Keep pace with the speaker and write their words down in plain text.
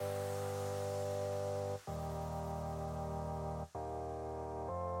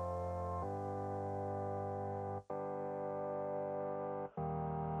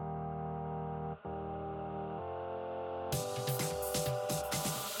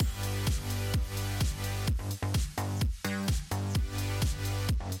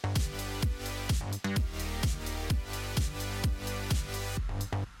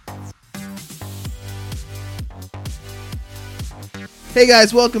Hey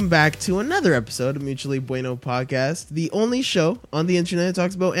guys, welcome back to another episode of Mutually Bueno Podcast, the only show on the internet that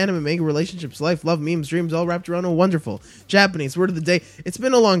talks about anime, manga, relationships, life, love, memes, dreams, all wrapped around a wonderful Japanese word of the day. It's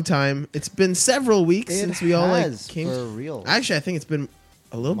been a long time. It's been several weeks since we all came. For real. Actually, I think it's been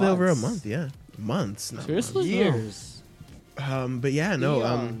a little bit over a month. Yeah, months. Seriously, years. But yeah,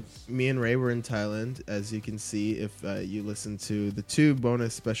 no. Me and Ray were in Thailand, as you can see if you listen to the 2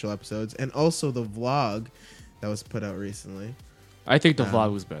 bonus special episodes and also the vlog that was put out recently. I think the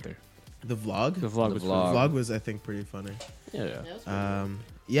vlog was better. The vlog? The vlog was, I think, pretty funny.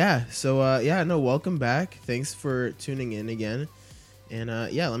 Yeah. So, welcome back. Thanks for tuning in again. And,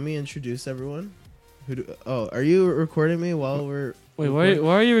 let me introduce everyone. Are you recording me while we're... Wait,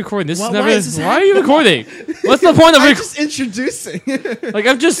 why are you recording? This why, is never... why are you recording? What's the point of I'm just introducing. Like,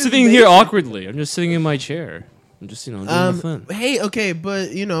 I'm just sitting here awkwardly. I'm just sitting in my chair. I'm just, doing my thing. Hey, okay, but,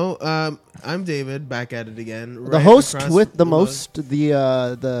 I'm David, back at it again. The host with the most,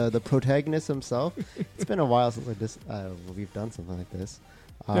 the protagonist himself. It's been a while since we've done something like this.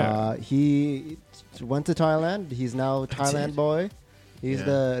 He went to Thailand. He's now Thailand boy. He's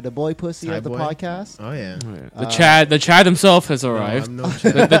the boy pussy Thai of the podcast. Oh yeah. The Chad himself has arrived. No, I'm no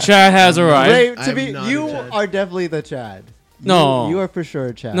Chad. The Chad has arrived. Ray, you are definitely the Chad. No, you are for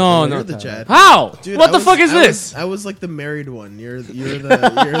sure Chad. No, you're the Chad. How? Dude, what the fuck is this? I was like the married one. You're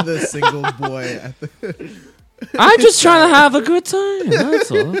the single boy. I'm just trying to have a good time.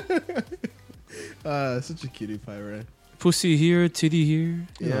 That's all. Such a cutie pie, right? Pussy here, titty here.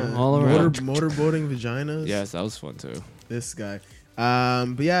 Yeah, all around. Motorboating vaginas. Yes, that was fun too. This guy.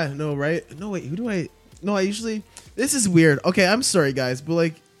 But yeah, no, right? No, wait. Who do I? No, I usually. This is weird. Okay, I'm sorry, guys, but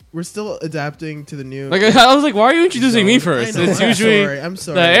like. We're still adapting to the new... Like, I was like, why are you introducing me first? Know, it's usually I'm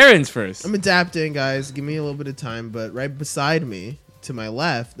sorry. the Aaron's first. I'm adapting, guys. Give me a little bit of time. But right beside me, to my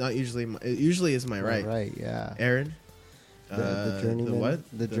left, not usually... it usually is my right. Right, yeah. Aaron. The journeyman. The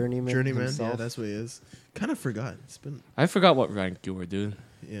what? The journeyman himself. Yeah, that's what he is. Kind of forgot. It's been... I forgot what rank you were, dude.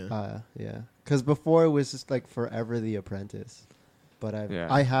 Yeah. Yeah. Because before it was just like forever the apprentice. But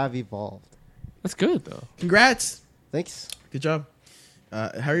I have evolved. That's good, though. Congrats. Thanks. Good job.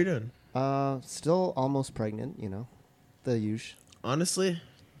 How are you doing? Still almost pregnant, the usual. Honestly,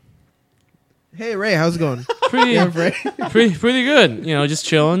 hey Ray, how's it going? Pretty good. Just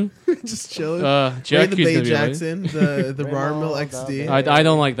chilling. Just chilling. Jack the Bay Jackson, the Rarmil XD. I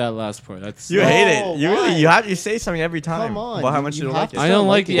don't like that last part. That's you hate it. You say something every time. Come on, about how much you don't like it. I don't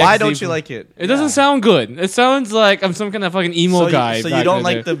like it. Why don't you like it? It doesn't sound good. It sounds like I'm some kind of fucking emo guy. So you don't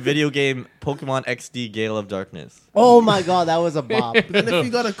like the video game Pokemon XD Gale of Darkness? Oh my god, that was a bop. But then if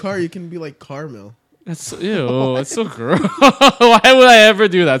you got a car, you can be like Carmel. That's That's so gross. Why would I ever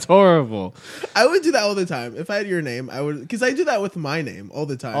do that? It's horrible. I would do that all the time. If I had your name, I would, because I do that with my name all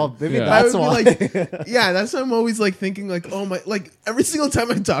the time. Oh, maybe that's why. Yeah, that's why I'm always like thinking like, oh my, like every single time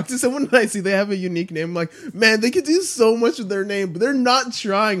I talk to someone and I see they have a unique name, I'm like, man, they could do so much with their name, but they're not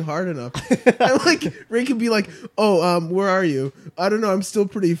trying hard enough. I'm like, Ray could be like, where are you? I don't know. I'm still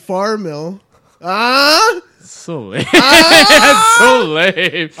pretty far, Mill. So lame. That's so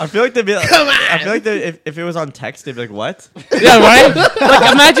lame. I feel like they'd be like, I feel like if it was on text, they'd be like, what? Yeah, right?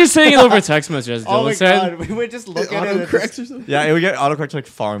 Like, imagine saying it over text message, as Oh Dylan my said. god, we would just look at it. Autocorrects or something? Yeah, it would get autocorrect like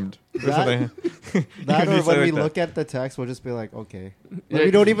farmed. That or when we look at the text, we'll just be like, okay. Like,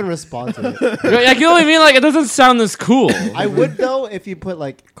 we don't even respond to it. Like, you know what I mean? Like, it doesn't sound as cool. I would, though, if you put,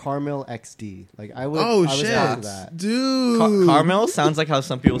 like, Carmel XD. Like, I would shit. respond to that. Dude. Caramel sounds like how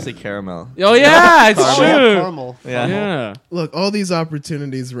some people say caramel. Oh, yeah, it's Caramel. true. Caramel. Yeah. Look, all these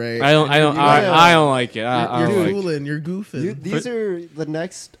opportunities, Ray. I don't like it. You're fooling. You're goofing. These are the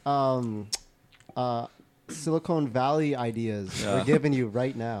next Silicon Valley ideas we're giving you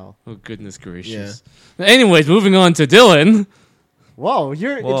right now. Oh, goodness gracious. Yeah. Anyways, moving on to Dylan. Whoa,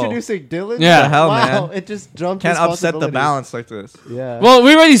 you're introducing Dylan? Yeah. What the hell, wow, man. it just jumped. Can't upset the balance like this. Yeah. Well,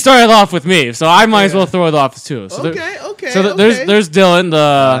 we already started off with me, so I might as well throw it off too. So Okay. there's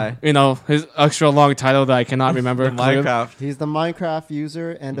Dylan, his extra long title that I cannot remember. Minecraft. He's the Minecraft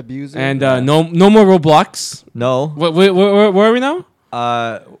user and abuser. And no more Roblox. No. Where are we now?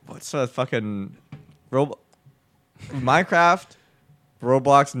 What's the fucking Minecraft,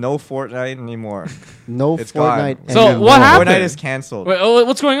 Roblox, no Fortnite anymore. No it's Fortnite. gone. So what happened? Fortnite is canceled. Wait,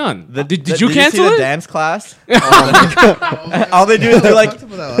 what's going on? Did you see cancel the it? dance class? All they do is do like,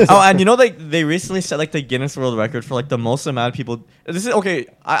 and you know, like they recently set like the Guinness World Record for like the most amount of people. This is okay.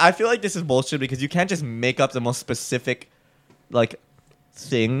 I feel like this is bullshit because you can't just make up the most specific like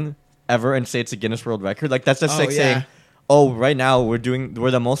thing ever and say it's a Guinness World Record. Like that's just saying, oh, right now we're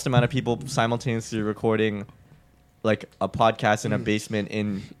the most amount of people simultaneously recording like a podcast in a basement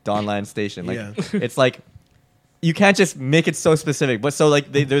in the online station. Like it's like you can't just make it so specific. But so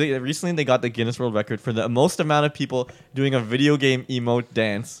like they recently they got the Guinness World Record for the most amount of people doing a video game emote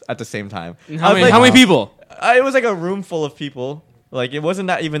dance at the same time. How many people? It was like a room full of people. Like it wasn't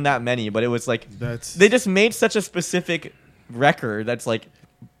that even that many, but it was like they just made such a specific record that's like.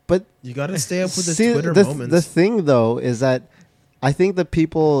 But you got to stay up with the Twitter moments. The thing though is that I think the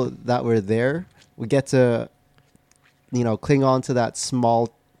people that were there would get to, cling on to that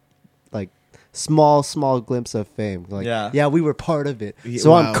small glimpse of fame. Like, yeah, we were part of it.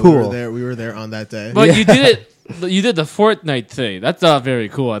 So I'm cool. We were there on that day. But you did it. You did the Fortnite thing. That's not very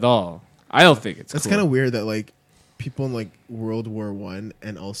cool at all. I don't think it's. That's cool. kind of weird that like people in like World War I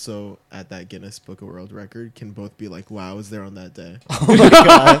and also at that Guinness Book of World Record can both be like, "Wow, I was there on that day." Oh my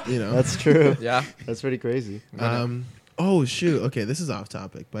god, that's true. Yeah, that's pretty crazy. Oh shoot. Okay, this is off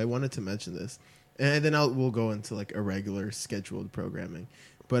topic, but I wanted to mention this, and then we'll go into like irregular scheduled programming.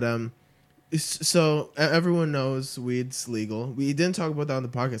 But so everyone knows weed's legal. We didn't talk about that on the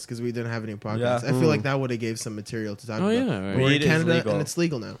podcast because we didn't have any podcasts. I feel like that would have gave some material to talk about. Yeah, right. We're in Weed is Canada legal. and it's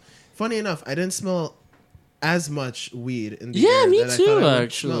legal now. Funny enough, I didn't smell as much weed in the Yeah, air me that I too. thought I would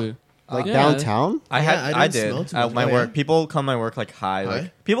Actually, smell. Like Yeah. downtown? I I didn't did smell too at much. my Oh, work. yeah? People come my work like high. High?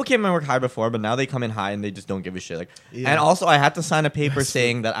 Like people came my work high before, but now they come in high and they just don't give a shit. Like, Yeah. and also I had to sign a paper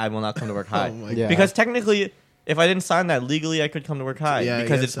saying that I will not come to work high Oh my Yeah. because technically, if I didn't sign that legally, I could come to work high Yeah, I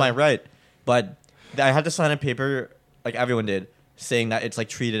because guess it's my so. right. But I had to sign a paper, like everyone did, saying that it's like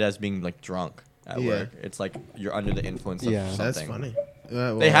treated as being like drunk at Yeah. work. It's like you're under the influence of Yeah. something. That's funny.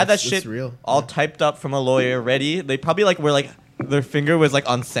 Well, They had that that's shit real. all typed up from a lawyer, ready. They probably like were like their finger was like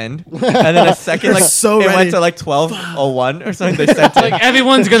on send, and then a second like So it ready. went to like 12:01 or something. They sent it. like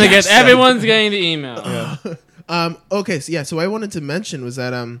everyone's getting the email. Okay, so yeah, so what I wanted to mention was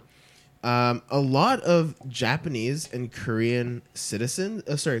that a lot of Japanese and Korean citizens,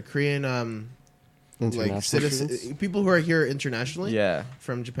 Korean like International citizens, students? people who are here internationally, Yeah.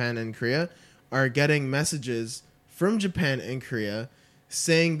 from Japan and Korea, are getting messages from Japan and Korea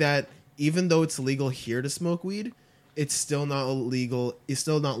saying that even though it's legal here to smoke weed, it's still not illegal. It's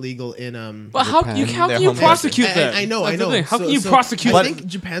still not legal in But how Japan. can Their you home prosecute country. them? I know. That's the thing. How So- can you so prosecute? I them? think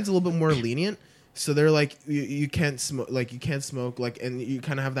Japan's a little bit more lenient. So they're like you can't smoke, like you can't smoke, like, and you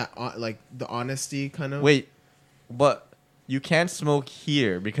kind of have that like the honesty kind of. Wait, but you can't smoke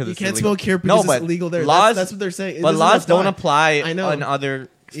here because you it's can't illegal. smoke here because but it's illegal there. Laws, That's what they're saying. It but doesn't laws don't apply I know. on other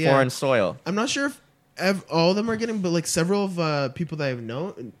Yeah. foreign soil. I'm not sure if all of them are getting, but like several of people that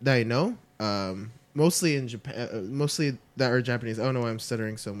I know, mostly in Japan, mostly that are Japanese. I don't know why I'm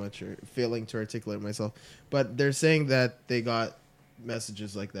stuttering so much or failing to articulate myself, but they're saying that they got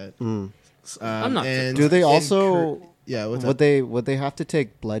messages like that. I'm not- and Do they in also? Yeah, what's Would they have to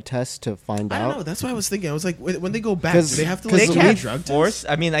take blood tests to find I don't know. out? That's what I was thinking. I was like, when they go back, 'Cause- do they have to 'cause like They the do a can't drug test? force.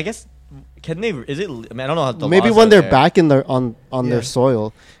 I mean, I guess can they? Is it? I mean, I don't know how the Maybe laws when are they're there. back in their on Yeah. their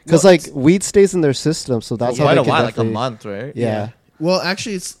soil, because Well, like weed stays in their system, so that's For how quite they a can while, like a definitely- month, right? Yeah. Well,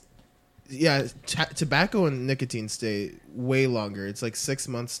 actually, it's tobacco and nicotine stay way longer. It's like 6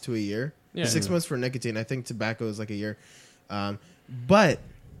 months to a year. Yeah. 6 months for nicotine. I think tobacco is like a year. But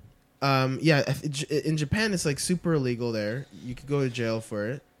in Japan, it's like super illegal there. You could go to jail for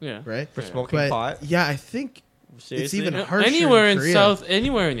it, yeah. right? For smoking But pot. yeah, I think Seriously? even No, harsher anywhere in Korea.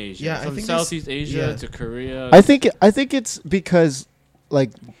 anywhere in Asia. Yeah, I from think Southeast Asia yeah. to Korea. I think it's because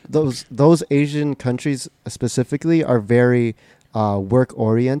like those Asian countries specifically are very work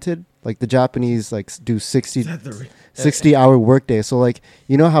oriented. Like the Japanese like do 60 Is that the 60-hour workday. So like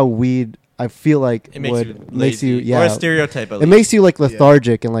you know how weed I feel like It makes you makes you lazy. Or a stereotype. At it least. makes you like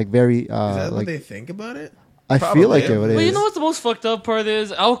lethargic and like very is that what like they think about it? I Probably. feel like it But is. you know what the most fucked up part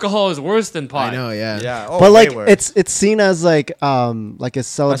is? Alcohol is worse than pot. I know, yeah. Yeah. Oh, but way like worse. it's seen as like a A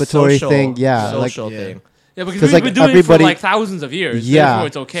celebratory social- thing, yeah. Like social Yeah. thing. Yeah, because 'Cause, we've like, been doing it for everybody- like thousands of years. Yeah. Therefore,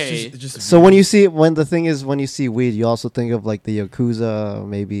 it's okay. Just so when you see when you see weed, you also think of like the yakuza,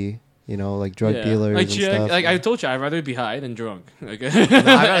 maybe like drug Yeah. dealers Like, and yeah, stuff. like I told you, I'd rather be high than drunk. Like, No, I'd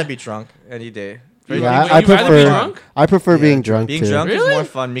rather be drunk any day. You- yeah, you- I you'd rather be prefer drunk? I prefer Yeah, being drunk Being too. drunk Really? is more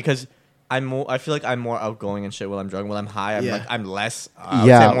fun because I feel like I'm more outgoing and shit when I'm drunk. When I'm high, I'm less. I would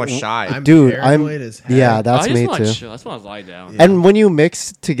say I'm more shy. I'm Dude, paranoid as heck. yeah, that's I just me want too. to chill. I just want to lie down. Yeah. And when you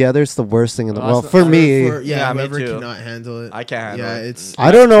mix together, it's the worst thing in the Oh, world that's for not- me. Yeah, me whoever too. cannot handle it. I can't handle Yeah, it. it's.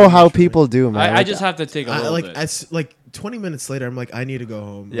 I don't know too how much for me. people do, man. I Like, just have to take a little like bit. it's like 20 minutes later, I'm like, I need to go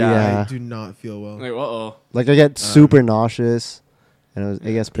home. Yeah. I do not feel well. Like, uh-oh. like I get super nauseous, and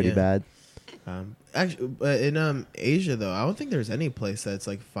it gets pretty yeah. bad. Actually, in Asia though, I don't think there's any place that's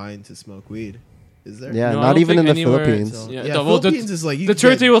like fine to smoke weed. Is there? Yeah, No, I not don't even in think the anywhere- Philippines. So, Yeah, yeah, the- well, the- Philippines is like you The can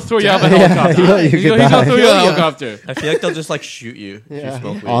get Turkey will throw you out of a died. helicopter. Yeah, you He's could gonna die. throw you out of a Yeah. helicopter. I feel like they'll just like shoot you if you Yeah.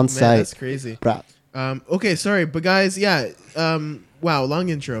 smoke weed. On Man, site. that's crazy. Bruh. Okay, sorry, but guys, yeah. Wow, long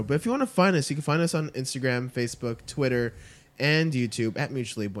intro. But if you want to find us, you can find us on Instagram, Facebook, Twitter, and YouTube at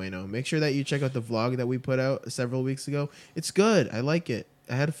Mutually Bueno. Make sure that you check out the vlog that we put out several weeks ago. It's good. I like it.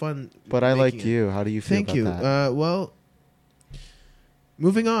 I had fun. But I like making it. you. How do you feel Thank you. about that? Well,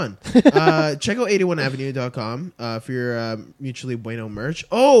 moving on. Check out 81avenue.com for your Mutually Bueno merch.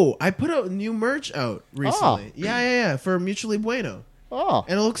 Oh, I put out new merch out recently. Oh. Yeah, for Mutually Bueno. Oh.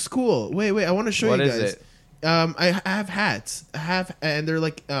 And it looks cool. Wait, I want to show What you is guys. it? I have hats. And they're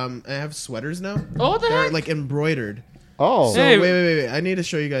like I have sweaters now. Oh, what the They're heck? like embroidered. Oh. So Hey. wait. I need to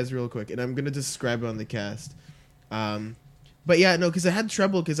show you guys real quick, and I'm gonna describe it on the cast. But yeah, no, because I had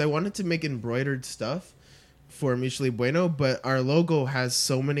trouble because I wanted to make embroidered stuff for Mutually Bueno, but our logo has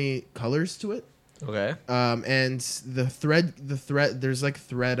so many colors to it. Okay. And the thread, there's like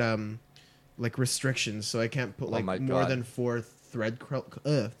thread, like restrictions, so I can't put like my more God. than 4 thread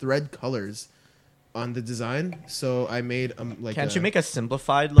colors on the design. So I made like. Can't you make a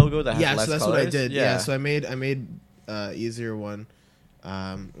simplified logo that has Yeah, less so that's colors? what I did. Yeah, so I made easier one.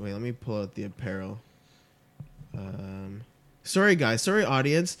 Wait, let me pull out the apparel. Sorry guys, sorry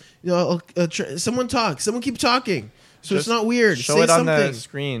audience. You know, someone talk. Someone keep talking. So Just it's not weird. Show Say it on something. the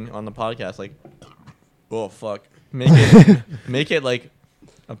screen on the podcast. Like, oh fuck, make it like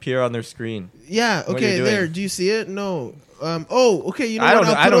appear on their screen. Yeah. What are Okay. you There. doing? Do you see it? No. Oh. Okay. You know I what? don't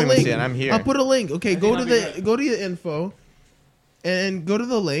know. I'll I put don't a even link. see it. I'm here. I'll put a link. Okay. Go to think I'll be go to your info, and go to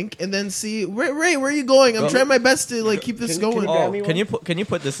the link, and then see. Ray, where are you going? I'm Go. trying my best to like keep this going. grab Oh, me can you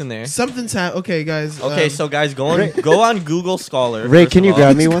put this in there? Something's Okay, guys. Okay, so guys, go on Google Scholar. Ray, first can of you all.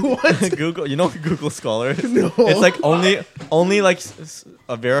 grab me one? What? Google, you know Google Scholar? No. It's like only like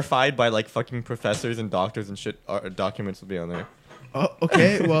verified by like fucking professors and doctors and shit. Documents will be on there. Oh,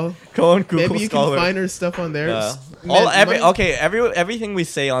 okay. Well, Go on Google maybe you Scholar. can find our stuff on there. Yeah. Man, Everything we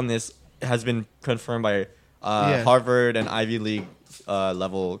say on this has been confirmed by Yeah. Harvard and Ivy League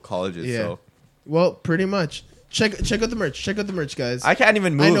level colleges. Yeah. So Well, pretty much. Check out the merch. Check out the merch, guys. I can't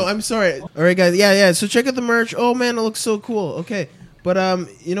even move. I know. I'm sorry. All right, guys. Yeah. So check out the merch. Oh man, it looks so cool. Okay, but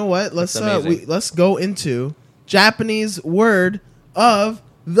you know what? Let's That's amazing. let's go into Japanese word of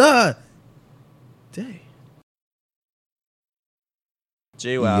the day.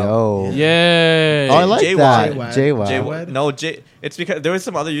 JWoww. Yo. Yay! Oh, I like JWoww. that. JWoww. JWoww. JWoww. No, It's because there was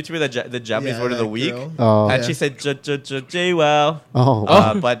some other YouTuber that the Japanese Yeah, word of the that week, girl. Oh. and Yeah. she said JWoww.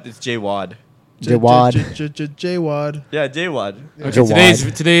 Oh. But it's JWad. Jawad. Jawad. Yeah, JWad. Okay,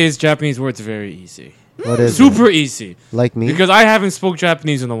 Jawad. today's Japanese word's very easy. What is Super easy. it? Like me? Because I haven't spoke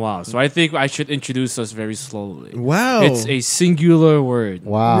Japanese in a while, so I think I should introduce us very slowly. Wow. It's a singular word.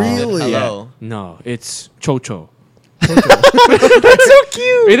 Wow. Really? Hello. No, it's chocho. That's so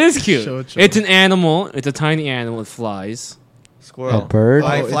cute. It is cute. Chocho. It's an animal. It's a tiny animal. It flies. Squirrel. A bird?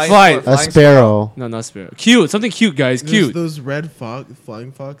 Oh, it's fly. A sparrow. No, not sparrow. Cute. Something cute, guys. Cute. Those red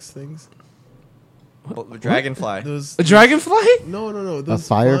flying fox things. Dragonfly. Those. A dragonfly? No. Those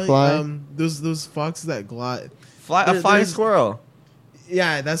firefly? Flying, those foxes that glide. A flying there's- squirrel.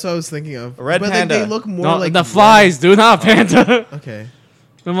 Yeah, that's what I was thinking of. A red but panda. Like, they look more No, like the flies, dude, not a panda. Okay.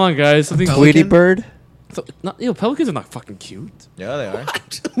 Come on, guys. Something Pelican? Tweety bird? Pelicans are not fucking cute. Yeah, they are.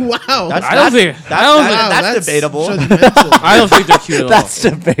 Wow. I don't think. Wow, That's debatable. judgmental. I don't think they're cute at all. That's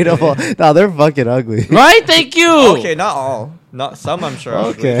debatable. No, they're fucking ugly. Right? Thank you. Okay, not all. Not some. I'm sure. are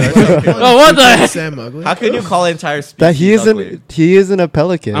ugly. Okay. There's some cute. Oh, what the heck? Sam Ugly. How can you call an entire species That he ugly? isn't. He isn't a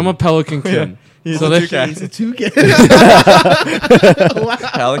pelican. I'm a pelican kin. He's So a they- toucan. He's a toucan. Wow.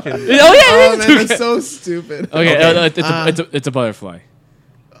 Pelican. Oh yeah, Oh it is a man, toucan. that's so stupid. Okay, Okay. it's a butterfly.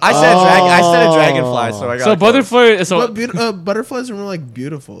 I said a dragonfly, so I got So it close. butterfly. So But butterflies are more like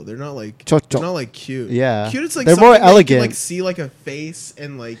beautiful. They're not like Chocho. they're not like cute. Yeah. Cute. It's like They're something more that you can, elegant. like see like a face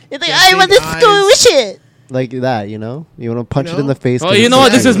and like. It's like, get I want big to eyes. go with it. like that, you know? You want to punch You it in know? the face. well, 'cause you it's know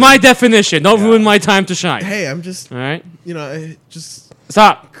what? This ugly. is my definition. Don't ruin my time to shine. Hey, I'm just All right, just.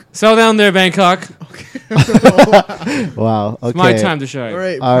 stop. Settle down there, Bangkok. Wow. Okay. It's my time to shine. All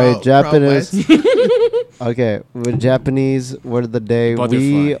right. All right, Japanese. West. Okay, with Japanese word of the day,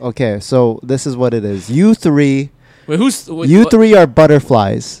 Butterfly. okay. So this is what it is. You three Wait, who's wait, you what- three are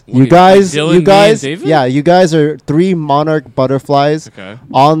butterflies. What You are you, guys, like Dylan, you me, guys, and David? yeah, you guys are three monarch butterflies Okay.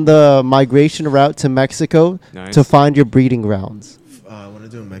 on the migration route to Mexico Nice. to find your breeding grounds. I want to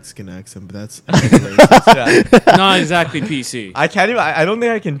do a Mexican accent, but that's. Yeah. Not exactly PC. I can't even. I don't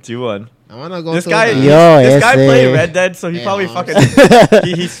think I can do one. I want to go. This to guy, the- Yo, this guy ese. played Red Dead, so he Yeah. probably fucking.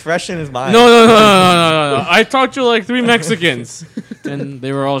 He's fresh in his mind. No. I talked to like 3 Mexicans, and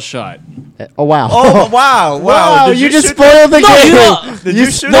they were all shot. Oh wow! Oh wow! Wow! Did You just shoot spoiled the No, game. you know- Did You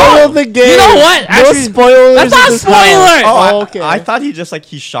you shoot spoiled the game. You know what? No Actually, spoilers. that's not in this spoiler! house. Oh, okay. I thought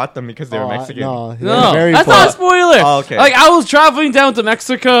he shot them because they were Mexican. No, No, very that's important. not a spoiler. Oh, okay. Like I was traveling down to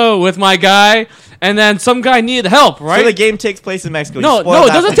Mexico with my guy, and then some guy needed help. Right? So the game takes place in Mexico. You no, spoiled it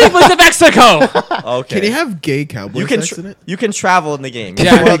that doesn't for me. take place in Mexico. Okay. Can you have gay cowboy You can sex in it? you can travel in the game. You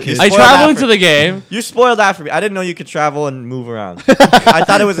Yeah, spoiled- you I spoiled traveled that into for- the game. You spoiled that for me. I didn't know you could travel and move around. I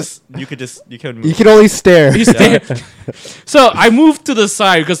thought it was you could move. You can only stare. He's there. So I moved to the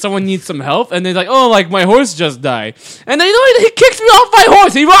side because someone needs some help, and they're like, "Oh, like my horse just died," and then he kicked me off my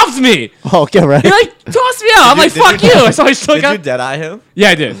horse. He robbed me. Oh, okay, right. He like tossed me out. I'm you- like, did "Fuck you- you!" So I still Did you got. dead eye him? Yeah,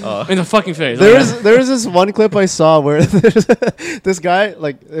 I did. Oh. In the fucking face. There's this one clip I saw where this guy,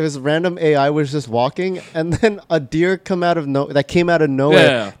 like, it was random AI was just walking, and then a deer came out of nowhere,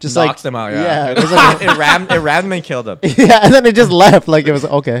 Yeah. just Knocks like them out. yeah, Yeah. it was like, it rammed him and killed him. yeah, and then it just left like it was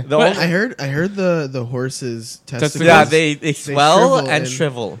okay. The only- I heard the horse's testicles. yeah, they swell shrivel and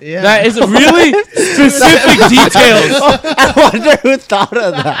shrivel. Yeah. That is really specific details. I wonder who thought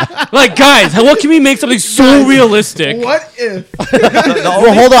of that. Like, guys, what can we make something so realistic? What if? The Well,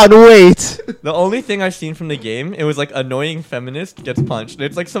 only, hold on, wait. the only thing I've seen from the game, it was like annoying feminist gets punched.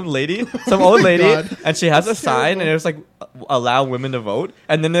 It's like some lady, some old lady, God. and she has a sign, and it was like allow women to vote,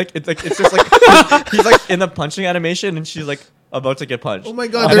 and then it's just like he's like in the punching animation, and she's like about to get punched. Oh my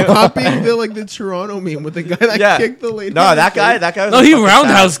god, they're copying the Toronto meme with the guy that Yeah. kicked the lady. No, in the that guy face. was No, a he fucking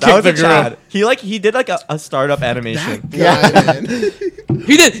roundhouse Chad. That was kicked a the girl. Chad. He did like a startup animation. That guy, man.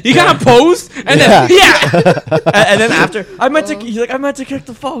 He did. He kind of posed, and Yeah. then yeah, And then after I meant to kick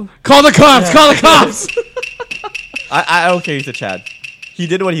the phone. call the cops. Call the cops. I don't care. He's a Chad. He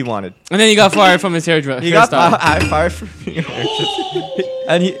did what he wanted. And then he got fired from his hairdresser. He got fired from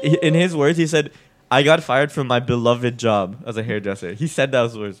and he in his words he said, "I got fired from my beloved job as a hairdresser." He said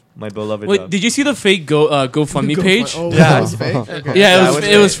those words, "My beloved Wait, job." did you see the fake GoFundMe page? Oh, Yeah. that was fake. Okay. Yeah,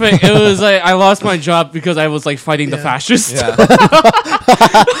 Yeah, it was fake. It was like I lost my job because I was like fighting the Yeah. fascists. yeah.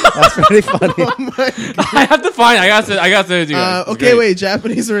 That's pretty funny. Oh my god. I have to find. I got to do it. Okay, wait.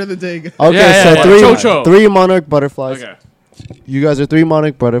 Japanese word of the day. Okay, Yeah, so yeah. three Cho-cho. three monarch butterflies. Okay. You guys are three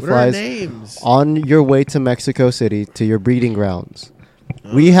monarch What are our butterflies names? on your way to Mexico City to your breeding grounds.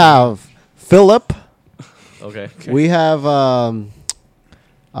 We have Philip. Okay. We have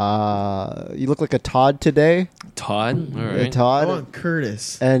you look like a Todd today. Todd. All A right. Todd. I want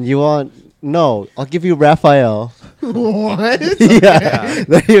Curtis. And you want I'll give you Raphael. What? Yeah.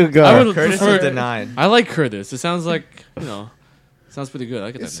 There you go. I would Curtis prefer- is denied. I like Curtis. It sounds like sounds pretty good. I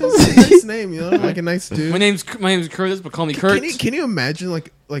like It's that. just a nice name, you know, like a nice dude. My name's Curtis, but call me Kurt. Can you imagine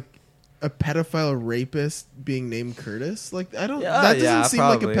like a pedophile rapist being named Curtis? Like I don't. Yeah, that doesn't yeah, seem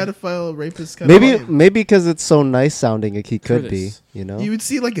probably. like a pedophile rapist kind maybe of name. maybe because it's so nice sounding, he could be. Curtis. You know. You would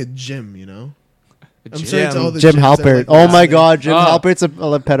see like a Jim, you know. I'm Jim. sure it's all the Jim Jims that are, Halpert. like, Oh that my name. God, Jim Oh. Halpert's a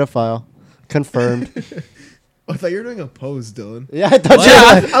pedophile. Confirmed. I thought you were doing a pose, Dylan. Yeah, I thought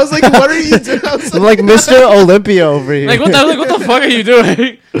What? you I was like, what are you doing? I was I'm like Mr. Olympia over here. Like what the fuck are you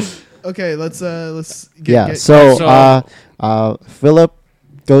doing? okay, let's get, Yeah. get- So, Philip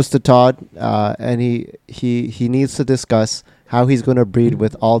goes to Todd, and he needs to discuss how he's going to breed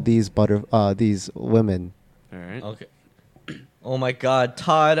with all these these women. All right. Okay. Oh my God,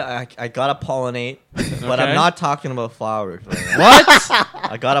 Todd! I gotta pollinate, but Okay. I'm not talking about flowers. Right now. What?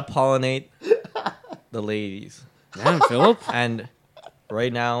 I gotta pollinate the ladies, Damn, Philip. and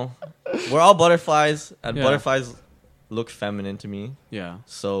right now we're all butterflies, and Yeah. butterflies look feminine to me. Yeah.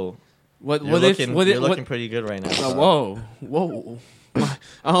 So What? you're What if? looking, What you're if? looking What, pretty good right now. whoa.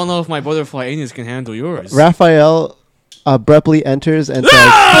 I don't know if my butterfly anus can handle yours. Raphael abruptly enters and says,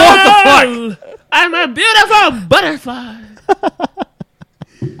 What the fuck? I'm a beautiful butterfly.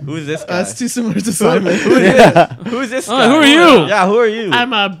 Who's this guy? That's too similar to Simon. Who's this Oh, guy? who are you? Yeah, who are you?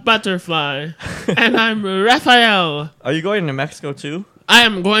 I'm a butterfly, and I'm Raphael. Are you going to Mexico too? I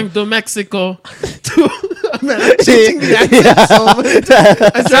am going to Mexico. Man, I'm changing the accent so much.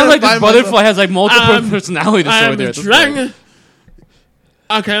 It sounds like this butterfly has like multiple personality I am disorder. at this trying. point.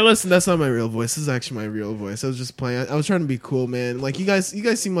 Okay, listen, that's not my real voice. This is actually my real voice. I was just playing. I was trying to be cool, man. Like you guys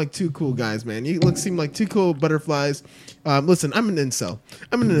seem like two cool guys, man. You seem like two cool butterflies. Listen, I'm an incel.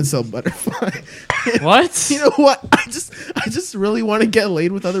 I'm an incel butterfly. What? You know what? I just really want to get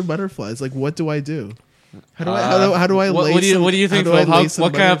laid with other butterflies. Like, what do I do? How do I What, lay what do you some- What do you think? how do I Phil? lay some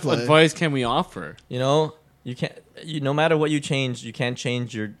What kind of butterfly? advice can we offer? You know, you can't. No matter what you change, you can't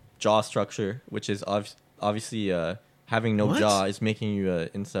change your jaw structure, which is obviously having no What? jaw is making you an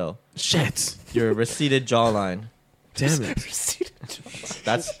incel. Shit. Your receded jawline. Damn it.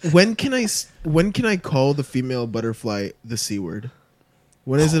 That's When can I call the female butterfly the C word?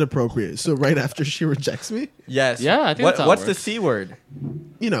 When is it appropriate? So right after she rejects me? Yes. Yeah, I think that's how it What's the works. C word?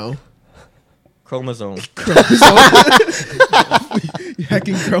 You know, Chromosome. you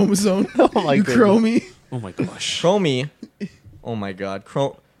hacking chromosome. Oh my You goodness. chromie. Oh my gosh. Chromie. Oh my god.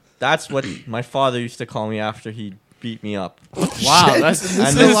 That's what my father used to call me after he beat me up. Wow, This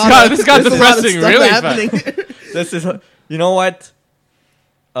this is a lot got there's a lot of depressing stuff really happening. fast. This is, you know what?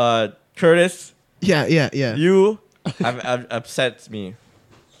 Curtis, Yeah. you have upset me.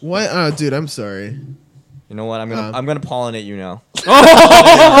 What? Oh, dude, I'm sorry. You know what? I'm gonna pollinate you now. Either,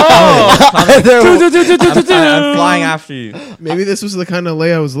 I'm flying after you. Maybe this was the kind of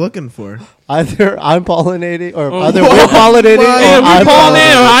lay I was looking for. either I'm pollinating, or Oh, either what? we're pollinating, My- or Either we I'm pollinate or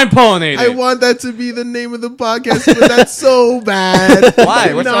pollinating. I'm pollinating. I want that to be the name of the podcast, but that's so bad.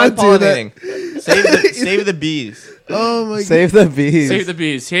 Why? What's Not wrong with do that. pollinating? Save the bees. Oh my god. Save the bees. Save the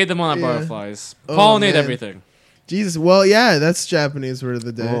bees. Hate them on Yeah. butterflies. Oh, Pollinate man. everything. Jesus. Well, yeah, that's Japanese word of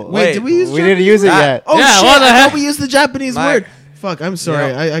the day. Well, Wait, did we use we didn't Japanese? use it Ah. yet. Oh Yeah, shit! what the I heck? thought we used the Japanese My- word. Fuck, I'm sorry.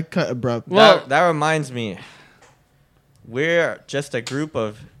 You know- I cut abrupt. Well- That reminds me. We're just a group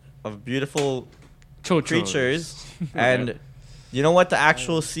of beautiful Chochos. creatures, and you know what the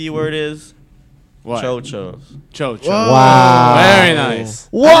actual C word is? What? Chochos. Chocho. Whoa. Wow. Very nice.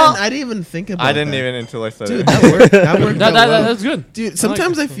 I didn't even think about. I didn't that. even until I said Dude, it. that worked. That worked. out well. That's good. Dude,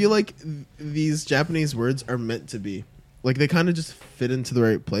 sometimes I feel like these Japanese words are meant to be. Like they kind of just fit into the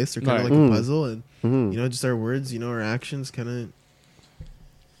right place. They're kind of Right. like Mm. a puzzle, and Mhm. you know, just our words, you know, our actions, kind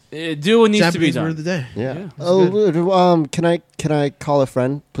of. Do what needs to be Japanese word of done. the day. Yeah. Yeah, Oh, can I call a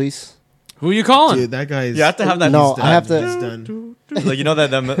friend, please? Who are you calling? Dude, that guy's. You have to have that. No, done. I have He's to. done. Like you know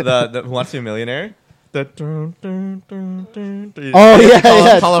the Who Wants to Be a Millionaire? The Oh, yeah,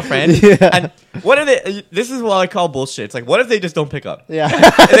 yeah. Call a friend. Yeah. And what if they? This is what I call bullshit. It's like, what if they just don't pick up? Yeah.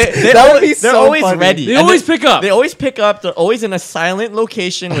 They're would be they're so always funny. ready. They And always pick up. They always pick up. They're always in a silent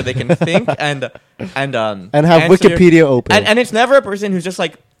location where they can think and And have answer your- Wikipedia open. And it's never a person who's just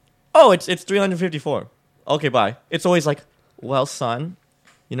like, oh, it's 354. Okay, bye. It's always like, well, son,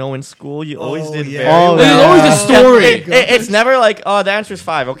 you know, in school you always Oh, did yeah. very Oh, well. There's yeah. always a story. It's never like, oh, the answer's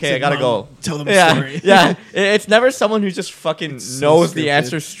 5. Okay, It's I like, gotta Mom, go. Tell them a Yeah, story. yeah. It's never someone who just fucking It's so knows the scripted.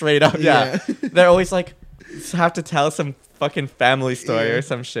 answer straight up. Yeah, Yeah. they're always like, have to tell some fucking family story Yeah. or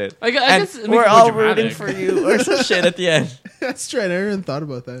some shit. I And guess it makes we're it more all dramatic. rooting for you or some shit at the end. That's right. I never even thought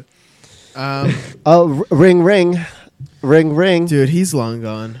about that. Ring, ring. Ring, ring. Dude, he's long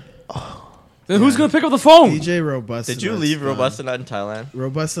gone. Then who's gonna pick up the phone? DJ Robust. Did you leave Robust in Thailand?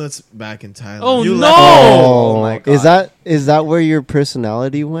 Robustnut's back in Thailand. Oh You no! left- Oh, my is God. that where your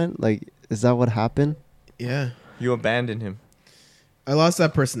personality went? Like, is that what happened? Yeah. You abandoned him. I lost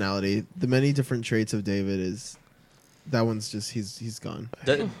that personality. The many different traits of David is that one's just he's gone.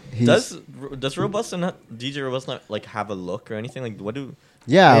 He's- Does Robust not DJ Robust not like have a look or anything? Like what do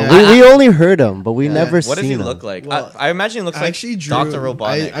Yeah, Yeah. we only heard him, but we Yeah. never what seen does he him. look like? Well, I imagine he looks I like actually drew Dr.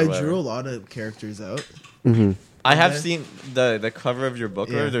 Robotnik. I or whatever. drew a lot of characters out. Mhm. I have Okay. seen the cover of your book.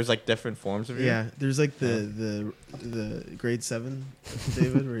 Yeah. Or there's like different forms of you. Yeah, there's like the grade 7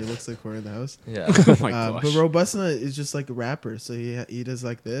 David where he looks like we're in the house. Yeah. Oh my But gosh. Robustnut is just like a rapper, so he does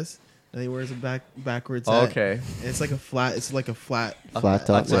like this, and he wears a backwards hat. Okay. And it's like a flat. It's like a flat. Flat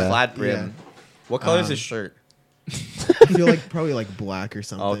top, It's a yeah. flat brim. Yeah. What color is Um, his shirt? I feel like probably like black or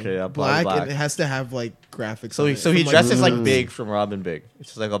something. Okay, yeah, black. black. And it has to have like graphics. So on he it so he from, dresses like Mm. Big from Robin Big. It's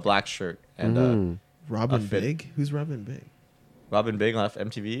just like a black shirt and Mm. Robin a fit. Big. Who's Robin Big? Robin Big on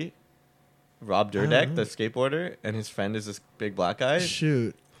MTV. Rob Dyrdek, the skateboarder, and his friend is this big black guy.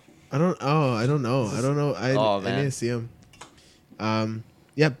 Shoot, I don't. Oh, I don't know. I don't know. Oh, I man. need to see him.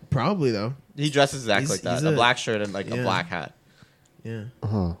 Yeah, probably though. He dresses exactly He's- like that. he's A a- black shirt and like a yeah. black hat. Yeah.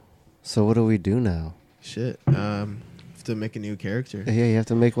 Huh. So what do we do now? Shit. Have to make a new character. Yeah, you have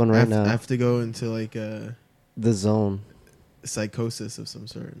to make one I right have, now. I have to go into like a The zone. psychosis of some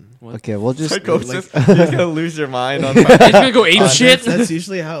sort. What? Okay, we'll just. Psychosis. You're gonna lose your mind on It's gonna go ape shit. That's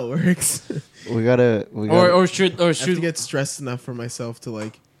usually how it works. We gotta Or should I have to should get stressed enough for myself to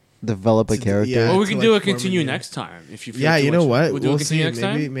like. develop a to do- character. yeah. or we to, can like, do a form a continue new- next time if you feel Yeah, too you know much. what? We'll do a continue next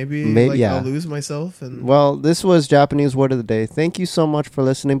time. Maybe Yeah. I'll lose myself and. Well, this was Japanese Word of the Day. Thank you so much for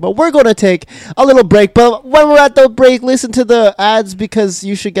listening. But we're going to take a little break. But when we're at the break, listen to the ads because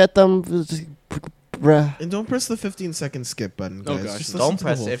you should get them. Bruh. And don't press the 15-second skip button, Oh, guys. gosh. Just listen Don't to the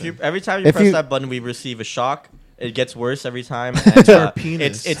press whole it. thing. Every time you If press you- that button, we receive a shock. It gets worse every time. It's And, our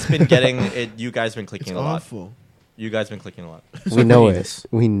penis. It's been getting it. You guys been It's clicking a lot. awful. You guys been clicking a lot. We know it. penis.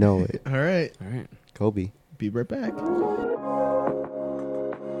 We know it. All right, All right. Kobe. be right back.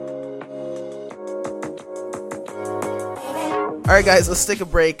 Alright guys, let's take a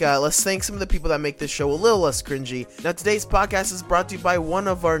break. Let's thank some of the people that make this show a little less cringy. Now today's podcast is brought to you by one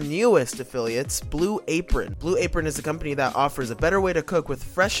of our newest affiliates, Blue Apron. Blue Apron is a company that offers a better way to cook with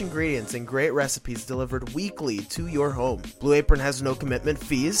fresh ingredients and great recipes delivered weekly to your home. Blue Apron has no commitment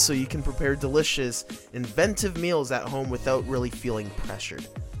fees, so you can prepare delicious, inventive meals at home without really feeling pressured.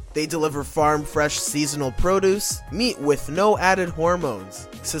 They deliver farm-fresh seasonal produce, meat with no added hormones,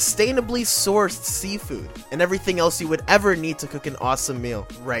 sustainably sourced seafood, and everything else you would ever need to cook an awesome meal.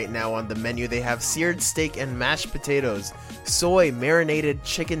 Right now on the menu they have seared steak and mashed potatoes, soy marinated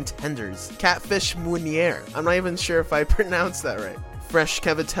chicken tenders, catfish meuniere, I'm not even sure if I pronounced that right, fresh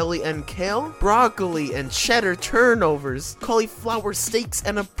cavatelli and kale, broccoli and cheddar turnovers, cauliflower steaks,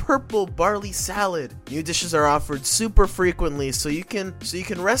 and a purple barley salad. New dishes are offered super frequently, so you can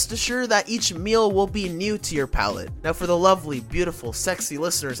rest assured that each meal will be new to your palate. Now for the lovely, beautiful, sexy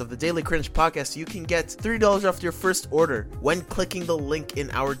listeners of the Daily Cringe podcast, you can get $3 off your first order when clicking the link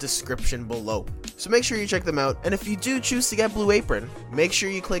in our description below. So make sure you check them out, and if you do choose to get Blue Apron, make sure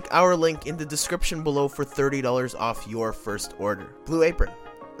you click our link in the description below for $30 off your first order. Blue Apron,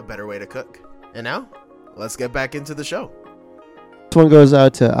 a better way to cook. And now, let's get back into the show. This one goes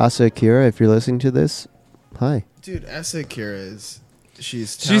out to Akira. If you're listening to this, hi. Dude, Akira is...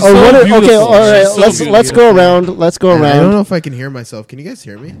 She's She's talented. so beautiful. Okay, all right. She's so Let's go around. Let's go And I don't around. know if I can hear myself. Can you guys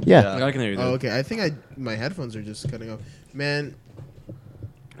hear me? Yeah. I can hear you. Oh, though. okay. I think my headphones are just cutting off. Man,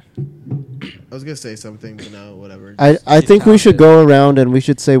 I was gonna say something, but now whatever. I think we should go around and we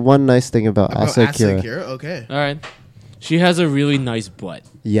should say one nice thing about About Akira. Akira? Okay. All right. She has a really nice butt.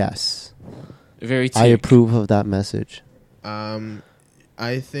 Yes. Very I thick. approve of that message.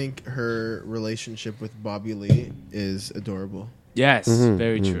 I think her relationship with Bobby Lee is adorable. Yes, Mhm,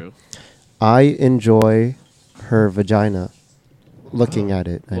 very mhm. true. I enjoy her vagina. Looking at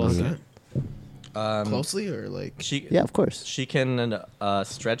it. I Well mean. said. Closely or like? She Yeah, of course. she can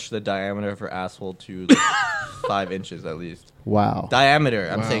stretch the diameter of her asshole to like 5 inches at least. Wow. Diameter.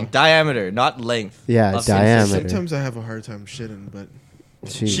 I'm Wow. saying diameter, not length. Yeah, of diameter. Sometimes I have a hard time shitting, but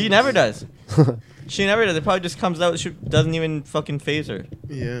She never does. She never does. It probably just comes out. She doesn't even fucking phase her.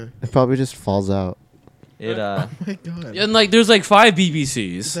 yeah. It probably just falls out. It Oh my god. And like, there's like 5 Is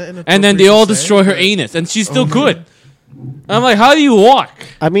BBCs, that and then they all inappropriate to say? destroy her But- anus, and she's still my good. God. I'm like, how do you walk?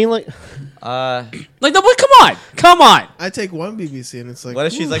 I mean, like, Like, no, but come on. I take one BBC and it's like. what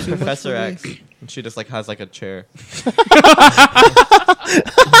if she's ooh, like too much Professor for me. X and she just like has like a chair?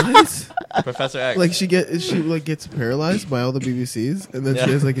 What? Professor X. Like she gets paralyzed by all the BBCs, and then Yeah.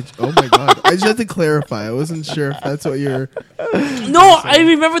 she has like oh my god! I just had to clarify. I wasn't sure if that's what you're. No, I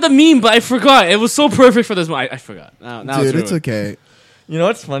remember the meme, but I forgot. It was so perfect for this one. I forgot. Now Dude, it's it's ruined. okay. You know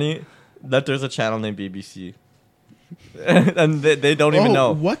what's funny? That there's a channel named BBC. And they don't even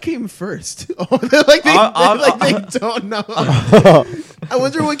know. What came first? Oh, they're like they don't know. I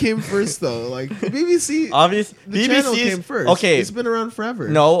wonder what came first though. Like the BBC, Obvious. the channel BBC's came first. Okay. It's been around forever.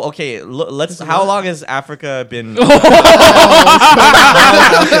 No, okay. Let's. Is it How what? long has Africa been? Oh,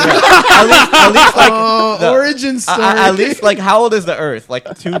 at least like the- origin story. at least like how old is the Earth?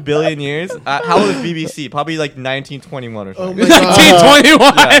 Like 2 billion years. How old is BBC? Probably like 1921 or Oh something. my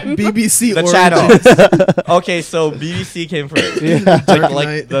god. 1921. BBC The origins. channel. Okay, so BBC came first. yeah. Like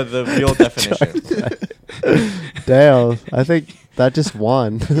Knight. the real definition. Damn. I think that just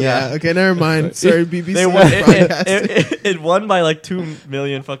won. Yeah. Okay. Never mind. Sorry, BBC. They won, broadcasting. it won by like 2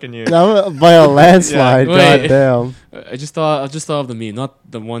 million fucking years. That was by a landslide. Yeah. God damn. I just thought of the meme, not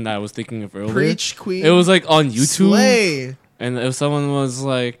the one that I was thinking of earlier. Preach, Queen. It was like on YouTube, Slay. and if someone was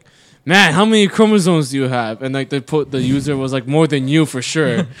like, "Man, how many chromosomes do you have?" and like the user was like, "More than you for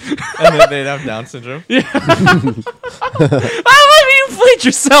sure." And then they'd have Down syndrome. Why you played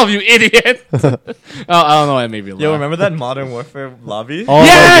yourself, you idiot? I don't know. That made me laugh. Yo, remember that Modern Warfare lobby? Oh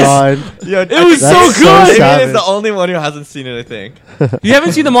Yes! my god. Yo, It was so That's so good. sad. David is savage. the only one who hasn't seen it, I think. You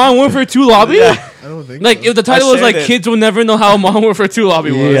haven't seen the Modern Warfare 2 lobby? Yeah. I don't think Like so. if the title I was like shared it. "Kids will never know how Modern Warfare 2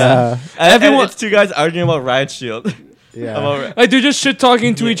 lobby was." Yeah. And Everyone- it's 2 guys arguing about Riot Shield. Yeah. About Like they're just shit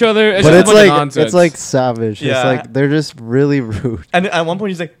talking to each other. It's But just it's a bunch of like nonsense. savage. Yeah. It's like they're just really rude. and at one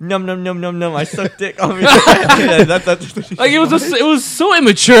point he's like, num num num num num, I suck dick on me. Yeah, that's like it was so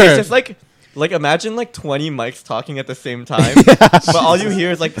immature. it's just like imagine like 20 mics talking at the same time, but all you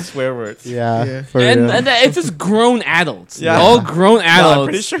hear is like the swear words. Yeah. Yeah. For and real. it's just grown adults. Yeah. All grown No, adults. I'm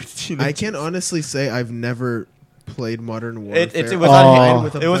pretty sure it's teenagers. I can honestly say I've never played Modern Warfare. It was Oh. on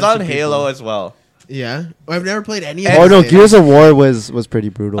With a it was bunch on of Halo people. as well. Yeah, I've never played any. of Oh no, these Gears games. of War was pretty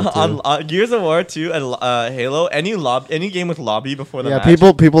brutal too. On Gears of War 2 and Halo, any game with lobby before the Yeah,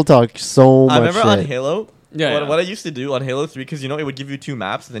 match. people talk so I much remember on shit. Halo. Yeah, What, yeah. what I used to do on Halo 3, because it would give you 2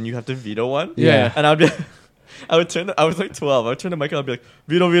 maps, and then you have to veto one. Yeah. And I'd be I was like 12. I would turn the mic on and be like,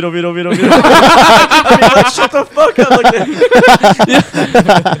 Vito, Vito, Vito, Vito, Vito. I'd be like, shut the fuck up. Like,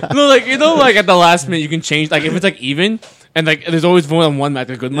 No, like, you know, like at the last minute you can change, like if it's like even and like there's always vote on one map,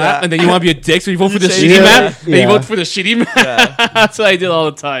 the good map, Yeah. and then you want to be a dick, so you vote for the change shitty it. map, Yeah. and you vote for the shitty map. Yeah. That's what I did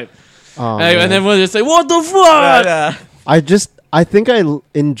all the time. Oh, And man. everyone just like, what the fuck? yeah. I think I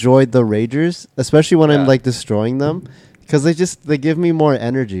enjoyed the ragers, especially when I'm Yeah. like destroying them, because they give me more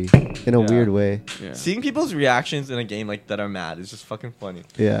energy in a Yeah. weird way. Yeah. Seeing people's reactions in a game like that are mad is just fucking funny.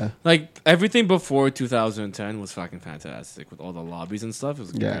 Yeah, Like everything before 2010 was fucking fantastic with all the lobbies and stuff. It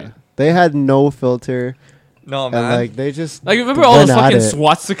was yeah. great. They had no filter, No, and man. like they just Like remember all those went at fucking it.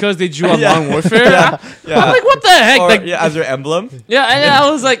 swastikas they drew on Yeah. Modern Warfare? yeah. I'm like, what the heck? Or, Like, yeah, as your emblem. yeah, and I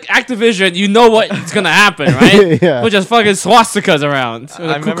was like, Activision, you know what's gonna happen, right? Yeah. But just fucking swastikas around. Or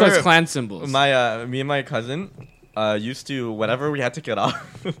I the Ku Klux remember Klan symbols. Me and my cousin used to, whenever we had to get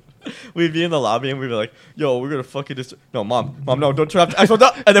off, we'd be in the lobby and we'd be like, yo, we're gonna fucking no, mom, no, don't turn off the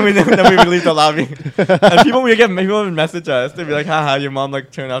Xbox. And then we would leave the lobby. And people would message us. They'd be like, haha, your mom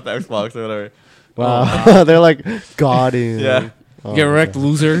like turned off the Xbox or whatever. wow. They're like, got him. Yeah. Oh, Get my wrecked, God.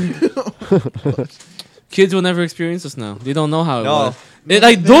 loser. Kids will never experience this now. They don't know how it No. was.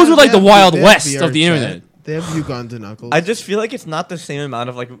 Like those were like the Wild West of the VR internet. chat. They have Uganda knuckles. I just feel like it's not the same amount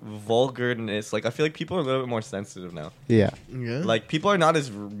of like vulgarness. Like I feel like people are a little bit more sensitive now. Yeah. yeah. Like people are not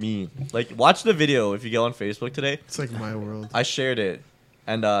as mean. Like watch the video if you go on Facebook today. It's like my world. I shared it,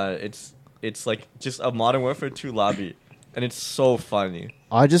 and it's like just a Modern Warfare 2 lobby, and it's so funny.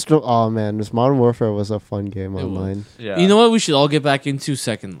 Oh man, this Modern Warfare was a fun game It was. online. Yeah. You know what? We should all get back into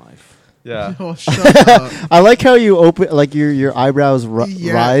Second Life. Yeah. Oh, shut up. I like how you open like your eyebrows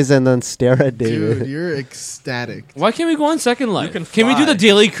Yeah. rise and then stare at David. Dude, you're ecstatic. Why can't we go on Second Life? can we do the fly.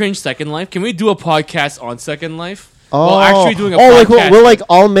 Daily Cringe Second Life? Can we do a podcast on Second Life? Oh, Well, actually doing a like podcast. we'll like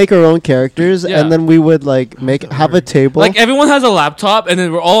all make our own characters, Yeah. and then we would like have a table. Like everyone has a laptop, and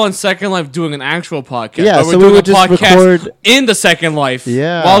then we're all on Second Life doing an actual podcast. Yeah, but we're so we doing would a just podcast record- in the Second Life.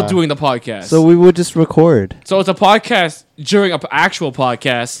 Yeah. while doing the podcast. so we would just record. So it's a podcast during an actual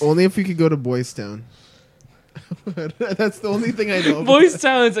podcast. Only if we could go to Boys Town. That's the only thing I know. about Boys it.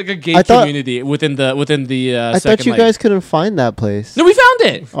 Town is like a gay I thought- community within the I Second thought you Life. guys couldn't find that place. No, we found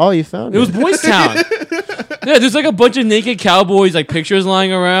it. Oh, you found It it. was Boys Town. Yeah, there's like a bunch of naked cowboys, like pictures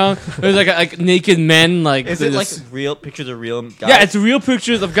lying around. There's like naked men, like Is it like this- real pictures of real guys? yeah, it's real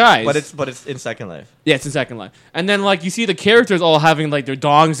pictures of guys. but it's in Second Life. yeah, it's in Second Life. And then like you see the characters all having like their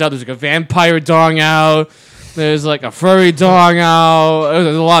dongs out. There's like a vampire dong out. There's like a furry dong out.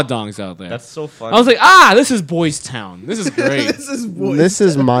 There's a lot of dongs out there. That's so funny. I was like, this is Boys Town. This is great. This is Boys This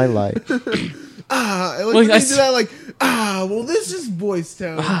is my life. I like Like, when they I do s- that, like, well, this is Boys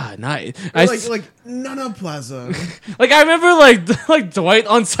Town. Nice. Or like Nana Plaza. Like I remember like Dwight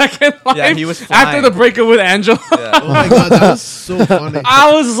on Second Life. Yeah, he was after flying. the breakup with Angela. Yeah. Oh my god, that was so funny.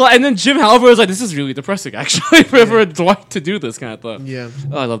 I was like, and then Jim Halper was like, "This is really depressing, actually, for Dwight to do this kind of stuff." Yeah.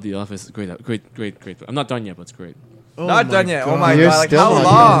 Oh, I love The Office. It's great. I'm not done yet, but it's great. Oh Not my done yet. Oh God. my You're god! Like still how not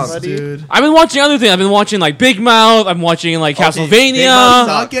long? done. Dude. I've been watching other things. I've been watching like Big Mouth. I'm watching like Okay, Big Castlevania. Mouth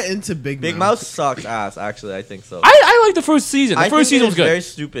Not get into Big Big Mouth. Mouth sucks ass. Actually, I think so. I like the first season. The I first think season it was is good. very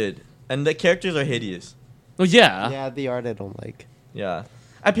stupid, and the characters are hideous. Oh yeah. Yeah, the art I don't like. Yeah,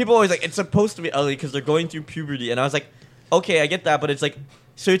 and people always like it's supposed to be ugly because they're going through puberty, and I was like, okay, I get that, but it's like,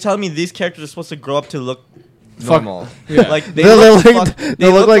 so you're telling me these characters are supposed to grow up to look Fuck. normal? Yeah. Like they They look,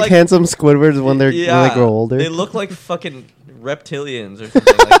 they look like handsome Squidwards when they grow older. They look like fucking reptilians or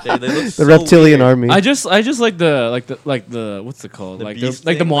something. Like they look the so reptilian weird. army. I just like the what's it called? The like beast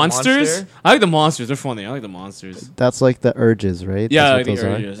the thing, the monsters. monster? I like the monsters. They're funny. I like the monsters. That's like the urges, right? Yeah, That's like what the those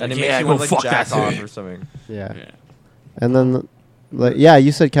are. urges. and it Like, makes yeah, you go want to like fuck jack that off thing. or something. Yeah. Yeah. And then, like, yeah,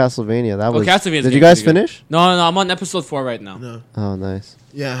 you said Castlevania. That was. Castlevania's Did you getting guys pretty good. finish? No, I'm on episode 4 right now. No. Oh, nice.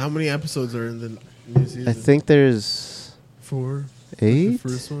 Yeah, how many episodes are in the new season? I think there's 4. The 8.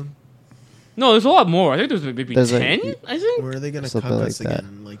 first one. No, there's a lot more. I think there's maybe There's, like, 10. I think. Where are they gonna Something cut like us that. again?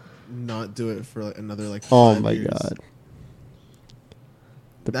 And, like, not do it for like another like. Oh 5 my years? god.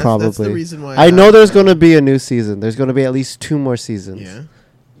 That's the Probably. reason why. I know there's going to be a new season. There's going to be at least 2 more seasons. Yeah.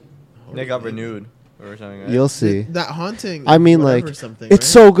 They got renewed or something. Right? You'll see. That haunting. I mean, whatever like, something, it's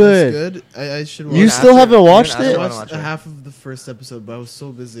right? so good. It's good. I should. Watch You it. still haven't watched Even I it? after- watched watch it. half of the first episode, but I was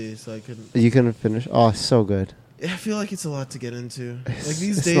so busy, so I couldn't. You couldn't finish. Oh, so good. I feel like it's a lot to get into. Like It's-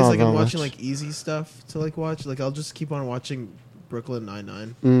 these it's days, not like I'm that watching much. like easy stuff to like watch. Like I'll just keep on watching Brooklyn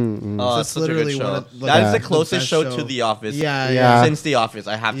Nine-Nine. Mm-mm. Oh, That's that's such a good literally show. one of, like, That is Yeah. the the closest best show show. to The Office. Yeah, Yeah. yeah, Since The Office,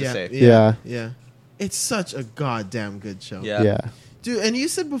 I have to yeah, say. Yeah. yeah. It's such a goddamn good show. Yeah. Yeah. Dude, and you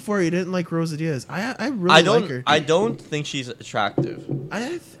said before you didn't like Rosa Diaz. I really like her. I don't think she's attractive.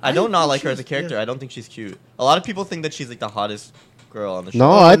 I don't not think like her as a she's- character. yeah. I don't think she's cute. A lot of people think that she's like the hottest girl on the show.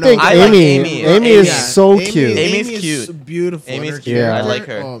 No, Oh, I no. think I like Amy. Amy. Amy Yeah. is so Amy- cute. Amy's Amy is cute. beautiful. Amy's and cute. Yeah. I like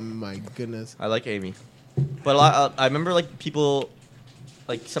her. Oh my goodness. I like Amy. But a lot, I remember like people,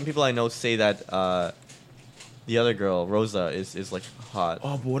 like some people I know say that the other girl, Rosa, is like hot.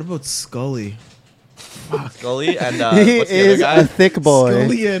 Oh, but what about Scully? Scully and He what's the other is guy? a thick boy.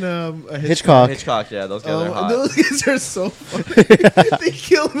 Scully and Hitchcock. Hitchcock, yeah, those guys are hot. Those guys are so funny. They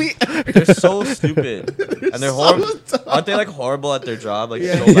kill me. They're so stupid, and they're horrible. so dumb. Aren't they like horrible at their job? Like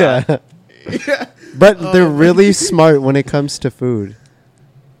Yeah. so bad. Yeah, Yeah. but they're really smart when it comes to food.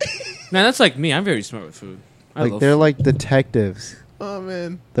 Man, that's like me. I'm very smart with food. I Like love they're food. like detectives. Oh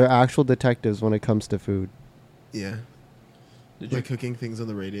man. They're actual detectives when it comes to food. Yeah. Did you? Like cooking things on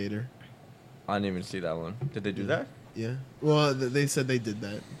the radiator. I didn't even see that one. Did they do that? Yeah. Well, they said they did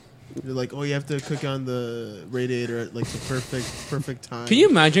that. They're like, oh, you have to cook on the radiator at like the perfect time. Can you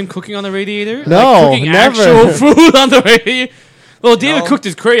imagine cooking on the radiator? No, Like, cooking never. actual food on the radiator. Well, David No. cooked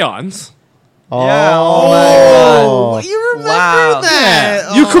his crayons. Yeah, Oh, Oh, you remember Wow. that?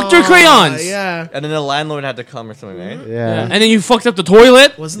 Yeah. You cooked your crayons. Yeah. And then the landlord had to come or something, right? yeah. And then you fucked up the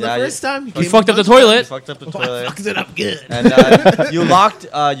toilet. Wasn't Yeah, the first time? You fucked up the toilet. Fucked up the Oh, I toilet. fucked it up good. And you locked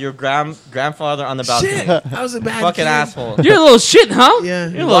your grandfather on the balcony. Shit, I was a bad Fucking kid. asshole. You're a little shit, huh? Yeah. You're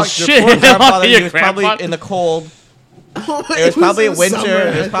You a little Locked your shit. poor grandfather. Your He was probably grandpa- in the cold. Oh, It was probably in winter. summer,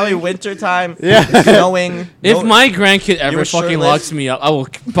 It was I probably think. winter time. Yeah. Snowing. If No- my grandkid ever were fucking shirtless. locks me up, I will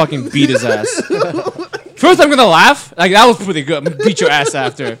fucking beat his ass. First, I'm gonna laugh. Like that was pretty good. I'm gonna beat your ass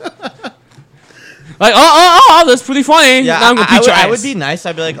after. Like, oh, that's pretty funny. Yeah, Now I'm gonna beat your ass. I would be nice.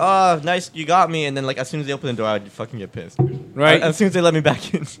 I'd be like, oh, nice, you got me. And then like as soon as they open the door, I'd fucking get pissed. Right. As soon as they let me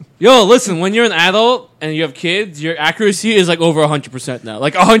back in. Yo, listen, when you're an adult and you have kids, your accuracy is like over 100% now.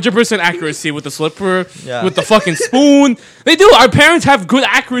 Like 100% accuracy with the slipper, Yeah. with the fucking spoon. They do. Our parents have good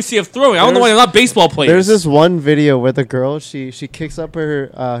accuracy of throwing. I don't know why they're not baseball players. There's this one video where the girl she kicks up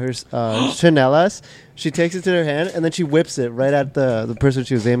her chanelas, she takes it to her hand and then she whips it right at the person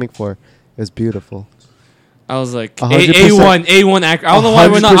she was aiming for. It was beautiful. I was like, 100%. A1 accuracy. I don't know why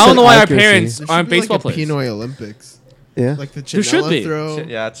we're not. I don't know why our 100% parents There should aren't be baseball like a players. Pinoy Olympics. Yeah. Like the There should Chinella be. throw.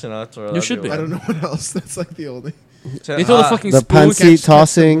 Yeah, it's enough. There should be. I don't know what else. That's like the only. They throw the fucking The spoon. pansy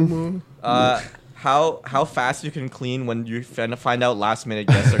tossing. How fast you can clean when you find out last minute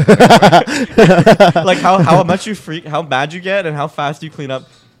guests are coming over. Like how much how bad you get and how fast you clean up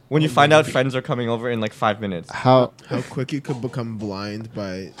when you find out friends are coming over in like 5 minutes. How quick you could become blind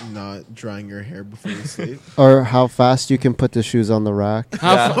by not drying your hair before you sleep. or how fast you can put the shoes on the rack.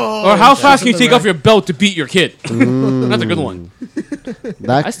 How Yeah. or how fast can you take off your belt to beat your kid? That's a good one. That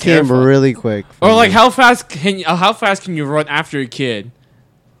That's came terrifying. really quick. for Or like me. how fast can you run after a kid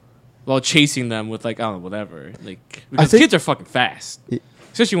while chasing them with like I don't know whatever like because think- kids are fucking fast, Y-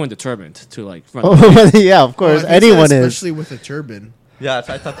 especially when determined to like run. Oh, yeah, of course. Oh, I think so, Anyone is. especially with a turban. Yeah,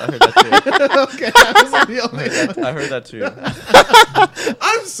 I heard that too. Okay, I was the only one. I heard that too.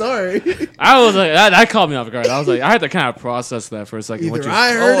 I'm sorry. I was like that caught me off guard. I was like I had to kind of process that for a second. Either What you,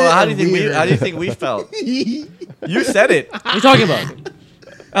 I heard it. How or do you think we heard how do you it. think we felt? You said it. what are you talking about?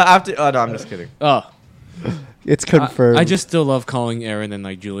 After no, I'm just kidding. Oh, It's confirmed. I just still love calling Aaron and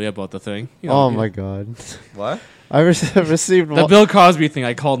like Julia about the thing. You know, Oh you my know. god. What? I received The Bill Cosby thing.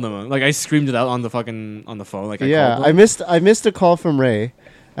 I called them like I screamed it out on the phone. Like yeah, called them. I missed a call from Ray, and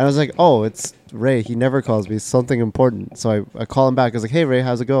I was like, oh, it's Ray. He never calls me. It's something important. So I call him back. I was like, hey Ray,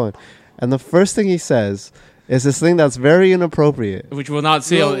 how's it going? And the first thing he says is this thing that's very inappropriate. which will not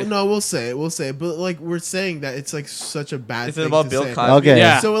say. No, we'll say it. But like we're saying that it's like such a bad Is it thing about to Bill say. Cosby? Okay.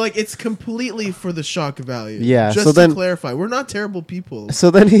 Yeah. So like it's completely for the shock value. Yeah, Just so then- to clarify, we're not terrible people. So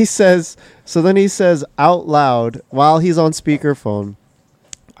then he says out loud while he's on speakerphone,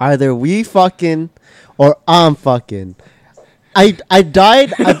 either we fucking or I'm fucking. I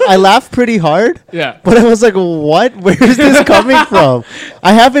died. I laughed pretty hard. Yeah. But I was like, "What? Where's this coming from?"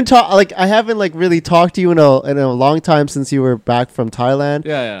 I haven't really talked to you in a long time since you were back from Thailand.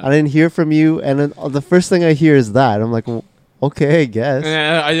 Yeah. I didn't hear from you, and then the first thing I hear is that. I'm like, well, "Okay, I guess."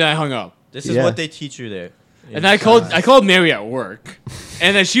 And I hung up. This is Yeah. what they teach you there. And I called Mary at work,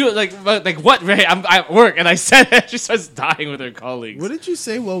 and then she was like what Ray? I'm at work, and I said that she starts dying with her colleagues. What did you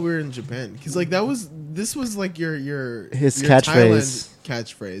say while we were in Japan? Because like this was like your His your catchphrase.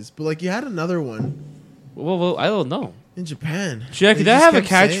 Thailand catchphrase, but like you had another one Well, I don't know. in Japan. Jack, You did I just have a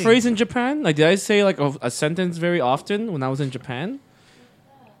kept saying. catchphrase in Japan? Like, did I say like a sentence very often when I was in Japan?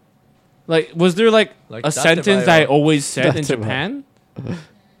 Like, was there like a Like, sentence that I always said in That's Japan?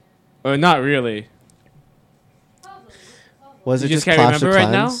 Or not really? Was You it just just can't Clash of remember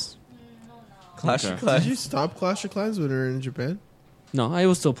right now? Clans? Clash Okay. of Clans. Did you stop Clash of Clans when we were in Japan? No, I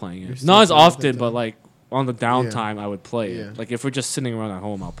was still playing You're it. still Not as playing it often, that but time. like on the downtime, I would play Yeah. it. Like if we're just sitting around at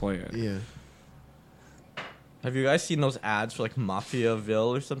home, I'll play it. Yeah. Have you guys seen those ads for like Mafiaville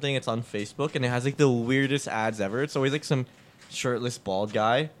or something? It's on Facebook and it has like the weirdest ads ever. It's always like some shirtless bald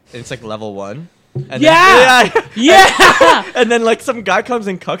guy and it's like level 1. And Yeah! Then, Yeah, and then like some guy comes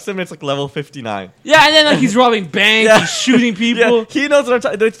and cucks him and it's like level 59. yeah, and then like he's robbing banks, Yeah. he's shooting people. Yeah, he knows what I'm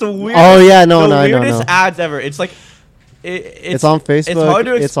talking. It's the weirdest. Oh yeah, no, the no, I know. weirdest No. ads ever. It's like it's on Facebook. It's hard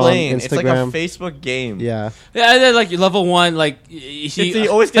to It's on explain. It's like a Instagram. Facebook game. Yeah. Yeah, and then like level 1, like he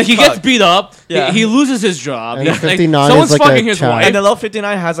always like gets he gets fucked. beat up. Yeah. He loses his job. And Like, 59 someone's is like fucking a his child. wife. And the level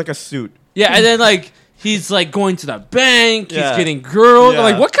 59 has like a suit. Yeah, and then like he's like going to the bank. Yeah. He's getting girls. Yeah. I'm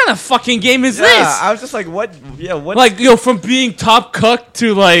like, what kind of fucking game is Yeah, this? I was just like, what? Yeah, what? Like from being top cuck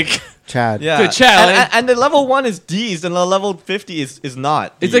to like Chad. yeah. to Chad, And, like- and the level 1 is D's, and the level 50 is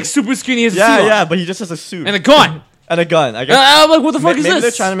not. it's D's. like super skinny as a yeah, suit on. yeah, but he just has a suit and a gun. and a gun. I And guess. I'm like, what the fuck is Maybe this?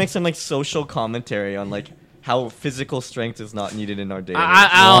 they're trying to make some like social commentary on like how physical strength is not needed in our day.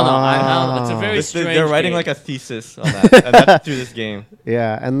 I don't know. I don't know. It's a very This- strange. they're writing game. like a thesis on that, and that's through this game.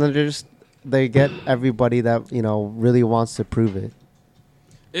 Yeah, and then they get everybody that really wants to prove it.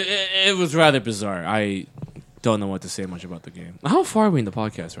 It was rather bizarre. I don't know what to say much about the game. How far are we in the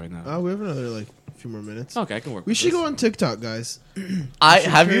podcast right now? We have another like few more minutes. Okay, I can work. We with should this. go on TikTok, guys.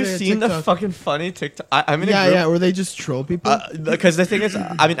 Have you create a seen the TikTok. fucking funny TikTok? I'm in a Yeah, group. yeah, where they just troll people. Because the thing is,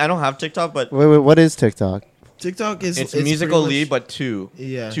 I mean, I don't have TikTok, but Wait, what is TikTok? TikTok is it's pretty musical much- lead, but two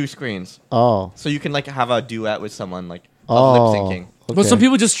Yeah. screens. Oh. So you can like have a duet with someone like Oh. lip syncing. But some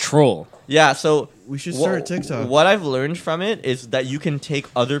people just troll. Yeah, so We should start TikTok. What I've learned from it is that you can take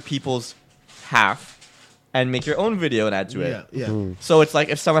other people's half and make your own video and add to it. Yeah, yeah. So it's like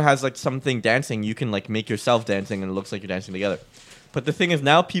if someone has like something dancing, you can like make yourself dancing and it looks like you're dancing together. But the thing is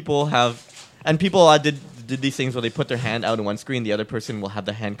now people did these things where they put their hand out in one screen, the other person will have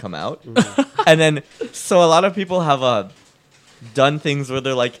the hand come out. And then so a lot of people have done things where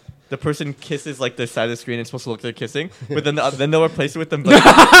they're like the person kisses like the side of the screen and it's supposed to look like they're kissing, but then they'll replace it with them like,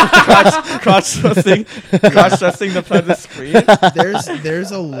 crotch thrusting the front of the screen.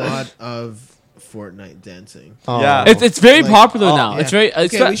 There's a lot of Fortnite dancing. Oh. Yeah. It's very Like- popular oh, now. Yeah. It's very.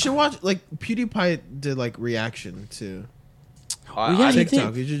 Okay, we should watch like PewDiePie did like reaction to Yeah, he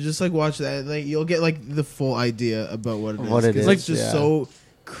TikTok. You should just like watch that. And, like you'll get like the full idea about what it is. What it 'Cause is, it's just yeah. so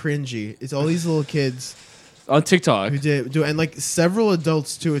cringy. It's all these little kids on TikTok. who do, and like several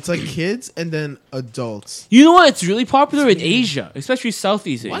adults too. It's like kids and then adults. You know what? It's really popular in Asia, especially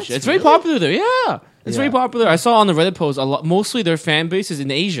Southeast Asia. What? It's very Really? popular there. Yeah, it's very Yeah. popular. I saw on the Reddit post a lot. Mostly their fan base is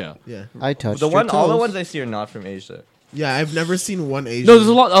in Asia. Yeah, I touched All the toes. ones I see are not from Asia. yeah. I've never seen one Asian. No, there's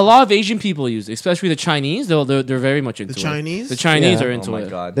a lot of Asian people use it, especially the Chinese. They're very much into it. Chinese? The Chinese Yeah. are Oh into my it.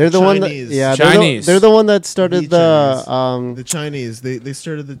 god. They're the one that Chinese. Chinese. They're the one that started The the Chinese. They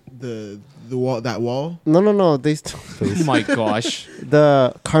started the wall, that wall. no they Oh my gosh.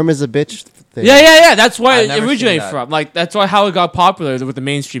 the karma's a bitch thing. Yeah. That's why I've it never originated seen that. from. Like that's why how it got popular with the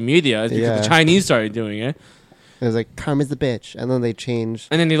mainstream media is because Yeah. the Chinese started doing it, It was like karma's a bitch, and then they changed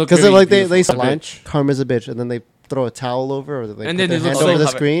and then they look because very like they beautiful. blanch karma's a bitch, and then they throw a towel over, or they And put then their it hand looks over like- the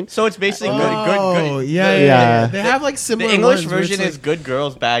screen. So it's basically Oh, good. yeah, Yeah. yeah. They have like similar. The English ones where it's version like- is good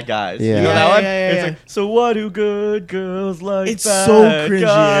girls, bad guys. Yeah. You know Yeah, that one? yeah, It's yeah. like, so what do good girls like? It's bad so cringy,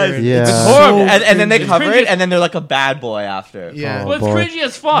 guys? Aaron. Yeah. It's It's so horrible. And then they cringy. cover cringy. it, and then they're like a bad boy after. Yeah. Well, it's boy. cringy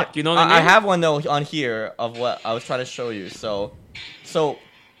as fuck. You know what I mean? I have one though on here of what I was trying to show you. So hold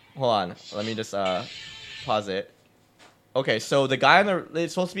on. Let me just pause it. Okay, so the guy on the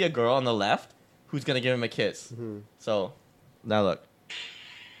it's supposed to be a girl on the left who's gonna give him a kiss. So now look.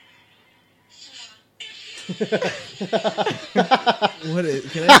 What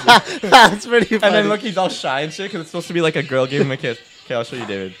is? Can I? That's pretty funny. And then look, he's all shy and shit because it's supposed to be like a girl giving him a kiss. Okay, I'll show you,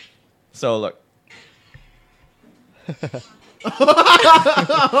 David. So look.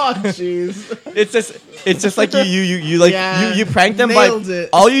 Oh jeez. It's just like you like Yeah, you prank them by nailed it.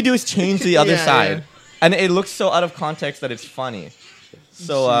 all you do is change the other Yeah, side, yeah. and it looks so out of context that it's funny.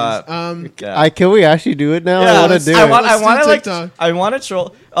 So yeah. Can we actually do it now? Yeah, I want to let's- do I it. want Let's do to like TikTok. I want to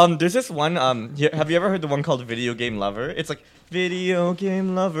troll. There's this one. Have you ever heard the one called Video Game Lover? It's like Video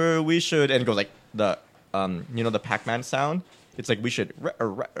Game Lover. We should and it goes like the the Pac-Man sound. It's like we should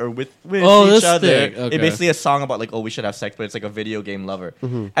or with Oh, each this other. thing. Okay. It's basically a song about like we should have sex, but it's like a video game lover.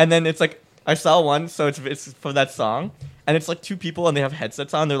 And then it's like I saw one, so it's from that song, and it's like two people and they have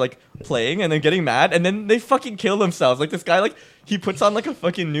headsets on. They're like playing and they're getting mad, and then they fucking kill themselves. Like this guy, like he puts on like a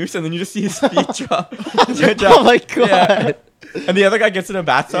fucking noose, and then you just see his feet drop. Oh my god. Yeah. And the other guy gets in a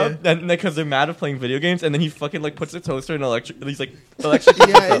bathtub, and because they're mad of playing video games, and then he fucking like puts a toaster in electric. He's like electric.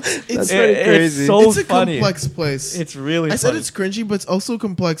 Yeah, it's That's pretty crazy. It's so it's a funny. complex place. It's really. I said funny. it's cringy, but it's also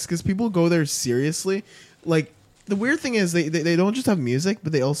complex because people go there seriously. Like the weird thing is they don't just have music,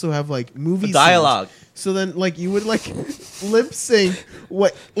 but they also have like movie scenes. dialogue. So then like you would like lip sync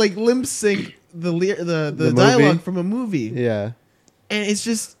the movie? dialogue from a movie, Yeah. and it's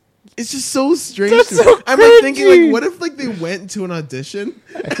just so strange. That's to me. so I'm like thinking cringy. like, what if like they went to an audition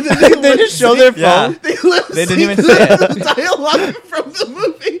and then They just show their Yeah. phone. they lip They didn't sync even say it. the dialogue from the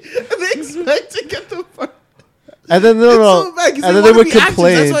movie, and they expect to get the fuck. And then It's so bad, 'cause and then they wanna would be actors.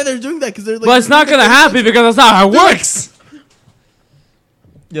 complain. That's why they're doing that because they're like. But it's not gonna happen because that's not how it works.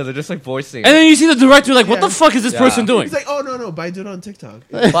 Yeah, they're just like voicing. And then you see the director like, what Yeah. the fuck is this Yeah. person doing? He's like, oh no, but I do it on TikTok.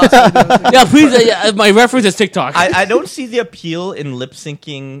 But Yeah, please. My reference is TikTok. I don't see the appeal in lip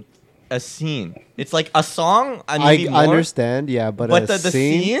syncing a scene. It's like a song. Maybe I more, understand, yeah, but but a the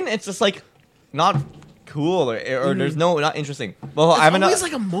scene, scene, it's just like not cool or there's not interesting. Well, It's I'm always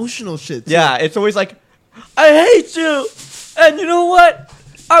not. like emotional shit. Too. Yeah, it's always like, I hate you, and you know what?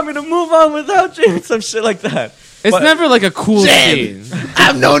 I'm gonna move on without you. Some shit like that. It's But- never like a cool Jam. scene.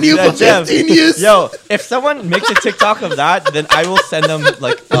 I've known you Yeah, for Jeff. 15 years. Yo, if someone makes a TikTok of that, then I will send them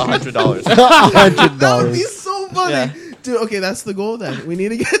like $100. $100. That would be so funny. Yeah. Dude, okay, that's the goal then. We need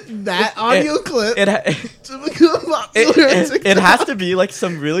to get that audio clip It, to become popular on TikTok. it has to be like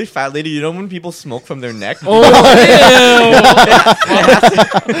some really fat lady. You know when people smoke from their neck? Oh,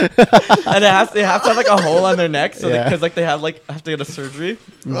 And they have to have like a hole on their neck, so Yeah. because like they have to get a surgery.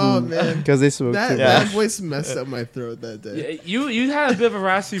 Oh, man. Because they smoke That, too Yeah. that voice messed up my throat that day. you had a bit of a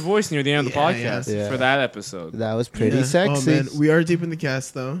raspy voice near the end of the Yeah, podcast yeah. for that episode. That was pretty Yeah. sexy. Oh, man. We are deep in the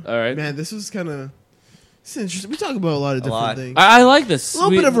cast, though. All right. Man, this was kind of... It's interesting. We talk about a lot of different lot. things. I like this. A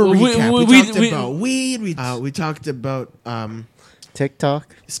little bit of a recap. We talked about weed. We talked about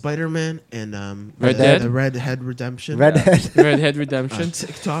TikTok, Spider-Man and Red the- Dead? the Red Head Redemption. Redhead. Redhead Redemption.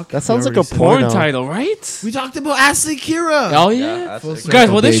 TikTok. That sounds We like a already said- Porn porno. title, right? We talked about Akira. Oh Yeah, yeah. that's Full like- circle. Guys,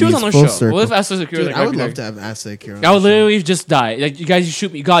 what if she was on our Full show? circle. What if Astro Akira? Dude, I would love to have Akira. I would literally just die. Like you guys, you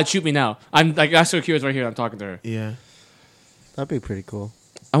shoot me. God, shoot me now. I'm like Astro Akira's right here. I'm talking to her. Yeah. That'd be pretty cool.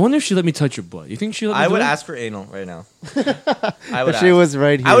 I wonder if she let me touch her butt. You think she let me? I do would it? ask for anal right now. I would. If she ask. was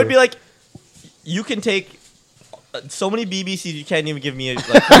right here. I would be like, you can take so many BBCs. You can't even give me a,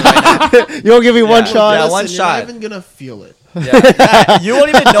 like, right now. you won't give me one Yeah. shot. Yeah, one Listen, shot. You're not even gonna feel it. Yeah. You won't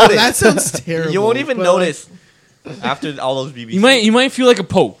even notice. That sounds terrible. You won't even but, notice after all those BBCs. You might feel like a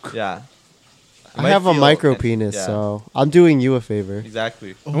poke. Yeah. I have a micro penis, yeah. so I'm doing you a favor.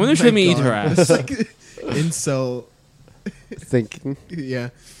 Exactly. Oh I wonder if she my let me eat her God. ass. It's like incel. Thinking. Yeah.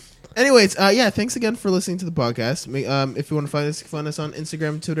 Anyways, yeah, thanks again for listening to the podcast. If you want to find us on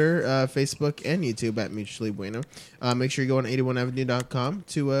Instagram, Twitter, Facebook, and YouTube at Mutually Bueno. Make sure you go on 81avenue.com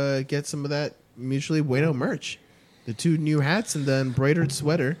to get some of that Mutually Bueno merch. The 2 new hats and the embroidered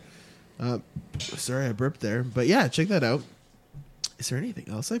sweater. Sorry, I burped there. But yeah, check that out. Is there anything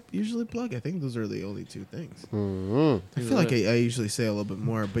else I usually plug? I think those are the only 2 things. Mm-hmm. I feel like I usually say a little bit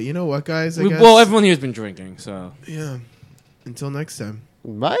more. But you know what, guys? I guess, Well, everyone here has been drinking, so yeah. Until next time.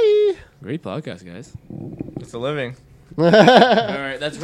 Bye. great podcast, guys. It's a living. All right, that's.